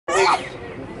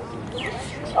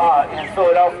in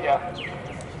Philadelphia.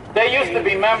 They used to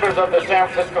be members of the San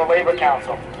Francisco Labor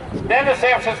Council. Then the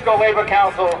San Francisco Labor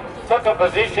Council took a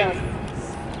position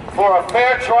for a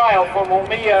fair trial for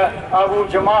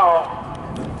MAH08132,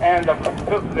 and the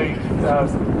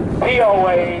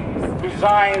POA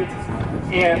resigned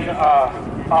in a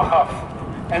huff,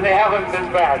 and they haven't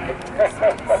been back.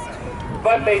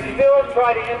 But they still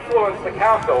try to influence the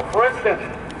council. For instance,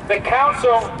 the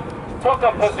council took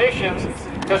a position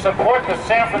to support the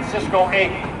San Francisco 8.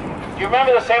 Do you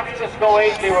remember the San Francisco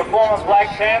 8? They were former Black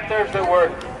Panthers that were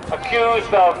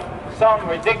accused of some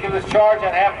ridiculous charge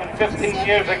that happened 15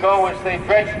 years ago, which they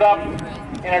dredged up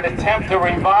in an attempt to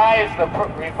revive the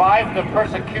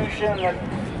persecution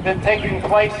that's been taking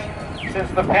place since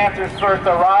the Panthers first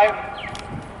arrived.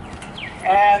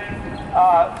 And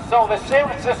so the San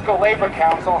Francisco Labor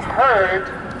Council heard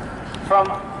from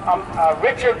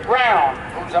Richard Brown,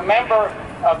 who's a member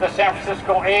of the San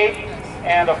Francisco 8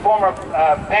 and a former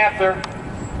Panther,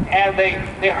 and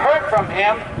they heard from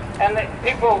him, and the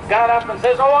people got up and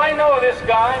says, "Oh, I know this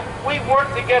guy. We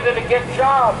worked together to get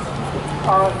jobs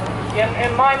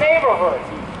in my neighborhood."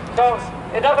 So,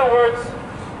 in other words,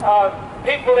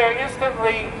 people there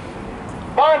instantly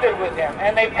bonded with him,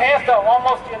 and they passed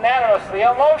almost unanimously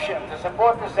a motion to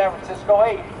support the San Francisco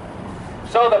 8.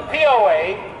 So the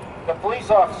POA, the Police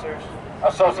Officers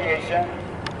Association,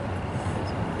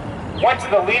 went to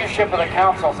the leadership of the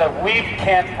council and said, "We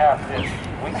can't have this.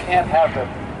 We can't have the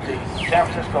San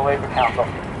Francisco Labor Council.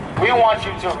 We want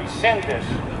you to rescind this."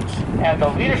 And the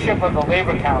leadership of the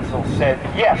Labor Council said,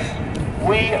 "Yes,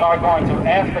 we are going to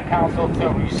ask the council to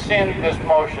rescind this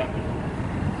motion."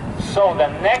 So the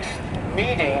next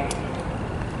meeting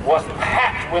was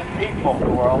packed with people. There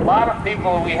were a lot of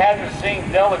people we hadn't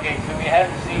seen, delegates that we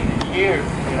hadn't seen in years.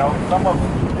 You know, some of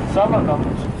them,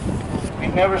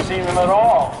 we've never seen them at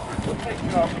all. You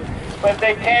know, but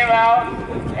they came out,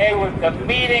 and the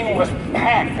meeting was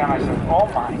packed, and I said, "Oh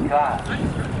my God,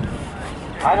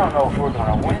 I don't know if we're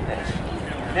going to win this."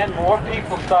 And then more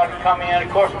people started coming in.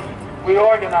 Of course, we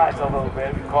organized a little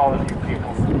bit. We called a few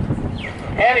people.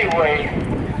 Anyway,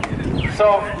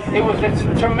 so it was a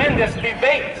tremendous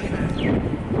debate,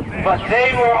 but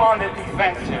they were on the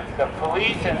defensive. The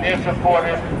police and their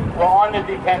supporters were on the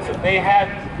defensive. They had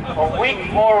a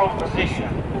weak moral position,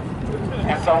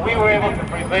 and so we were able to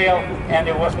prevail, and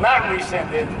it was not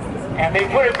rescinded, and they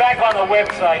put it back on the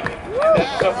website, the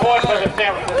support for the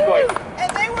San Francisco 8.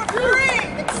 And they were free,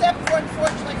 except for,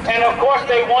 unfortunately, and of course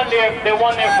they won their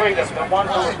freedom, the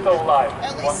ones who were still alive.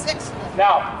 At least 6 of them.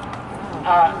 Now,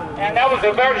 and that was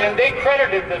and they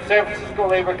credited the San Francisco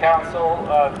Labor Council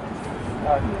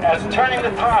as turning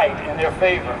the tide in their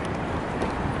favor.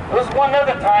 There was one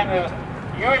other time,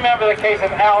 you remember the case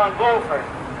of Alan Bluford,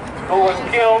 who was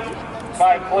killed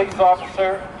by a police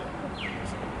officer,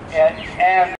 and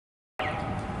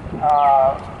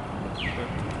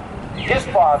his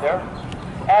father,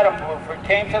 Adam Bluford,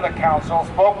 came to the council,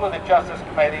 spoke with the Justice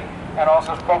Committee, and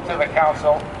also spoke to the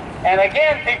council. And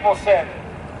again, people said,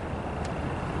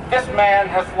 "This man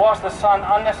has lost a son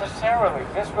unnecessarily.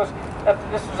 This was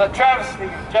a travesty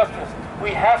of justice.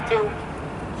 We have to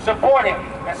support him."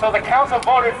 And so the council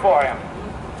voted for him.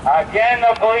 Again,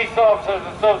 the Police Officers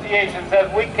Association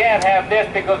says, "We can't have this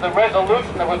because the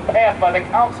resolution that was passed by the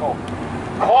council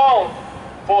called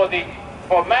for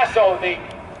Masso, the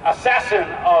assassin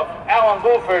of Alan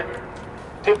Bluford,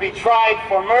 to be tried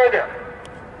for murder."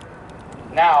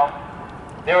 Now,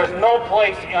 there is no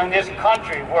place in this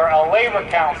country where a labor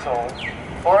council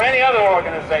or any other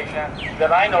organization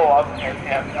that I know of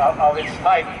of its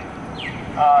type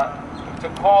to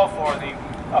call for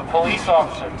a police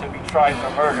officer to be tried for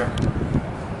murder.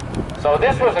 So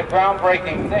this was a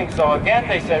groundbreaking thing. So again,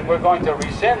 they said, "We're going to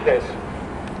rescind this."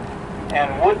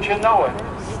 And wouldn't you know it,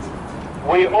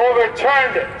 we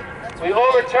overturned it. We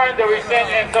overturned the rescind,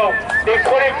 and so they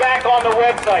put it back on the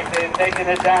website. They had taken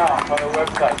it down from the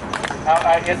website. Now,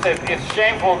 it's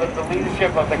shameful that the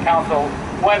leadership of the council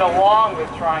went along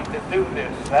with trying to do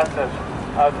this. That's a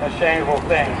shameful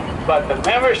thing. But the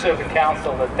members of the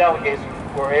council, the delegates,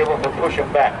 were able to push them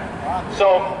back.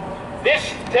 So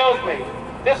this tells me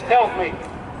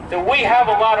that we have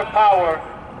a lot of power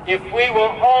if we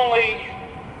will only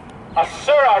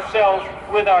assert ourselves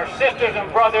with our sisters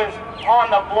and brothers on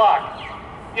the block.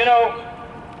 You know,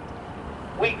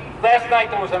 last night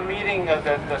there was a meeting of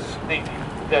the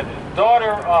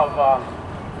daughter of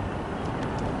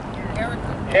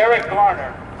Eric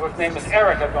Garner, whose name is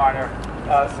Erica Garner,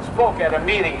 spoke at a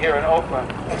meeting here in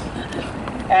Oakland.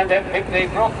 And they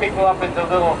broke people up into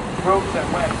little groups, and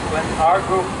when our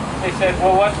group, they said,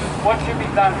 "Well, what should be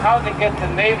done? How to get the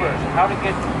neighbors? How to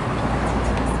get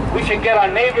We should get our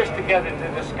neighbors together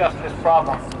to discuss this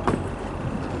problem.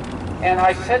 And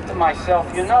I said to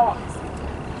myself, you know,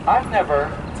 I've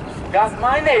never got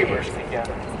my neighbors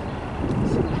together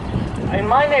in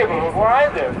my neighborhood where I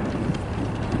live.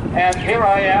 And here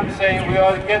I am saying people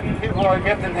ought to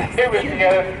get the neighbors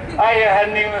together. I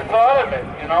hadn't even thought of it,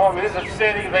 you know. I mean, this is a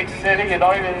city, big city, you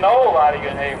don't even know a lot of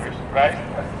your neighbors, right?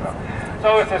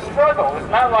 So it's a struggle. It's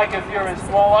not like if you're in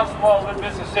small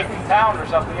Mississippi town or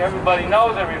something, everybody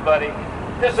knows everybody.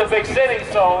 This is a big city,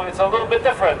 so it's a little bit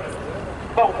different.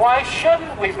 But why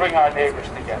shouldn't we bring our neighbors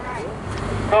together?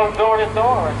 Go door to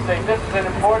door and say, this is an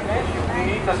important issue. We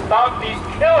need to stop these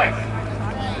killings.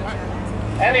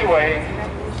 Anyway,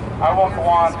 I won't go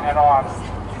on and on.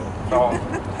 So,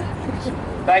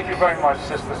 thank you very much,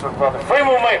 sisters and brothers. Free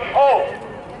movement. Oh!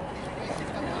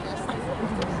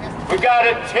 We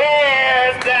gotta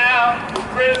tear down the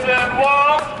prison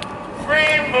walls.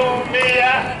 Free movement,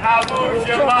 Abu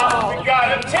Jamal. We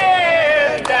gotta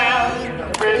tear down the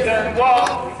prison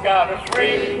walls. We gotta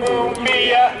free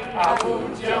movement,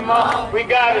 Abu Jamal. We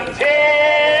gotta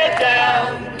tear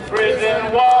down the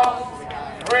prison walls.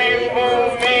 Free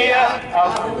movement,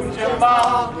 Abu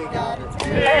Jamal.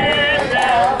 Tear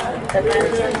down the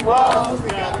prison walls.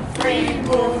 Free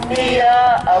movement,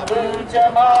 Abu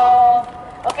Jamal.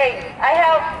 Okay, I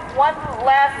have one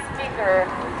last speaker,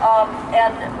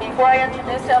 and before I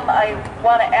introduce him, I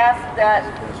want to ask that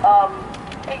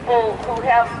people who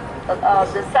have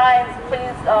the signs,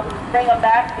 please bring them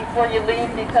back before you leave,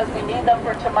 because we need them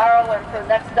for tomorrow and for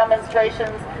next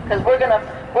demonstrations. Because we're gonna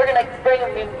bring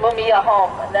Mumia home,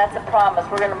 and that's a promise.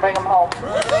 We're gonna bring them home.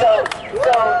 So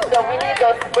we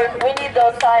need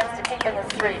those signs to keep in the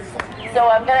streets. So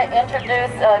I'm going to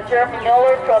introduce Jeremy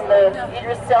Miller from the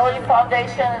Idris Selly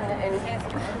Foundation, and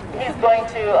he's going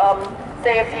to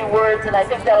say a few words, and I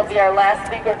think that'll be our last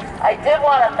speaker. I did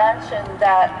want to mention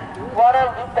that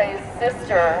Guadalupe's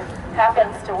sister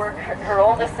happens to work, her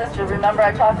oldest sister, remember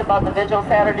I talked about the vigil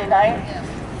Saturday night?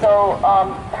 So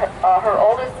her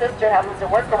oldest sister happens to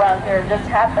work around here, just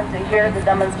happened to hear the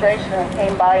demonstration and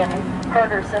came by and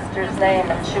heard her sister's name,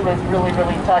 and she was really,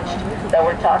 really touched that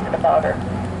we're talking about her.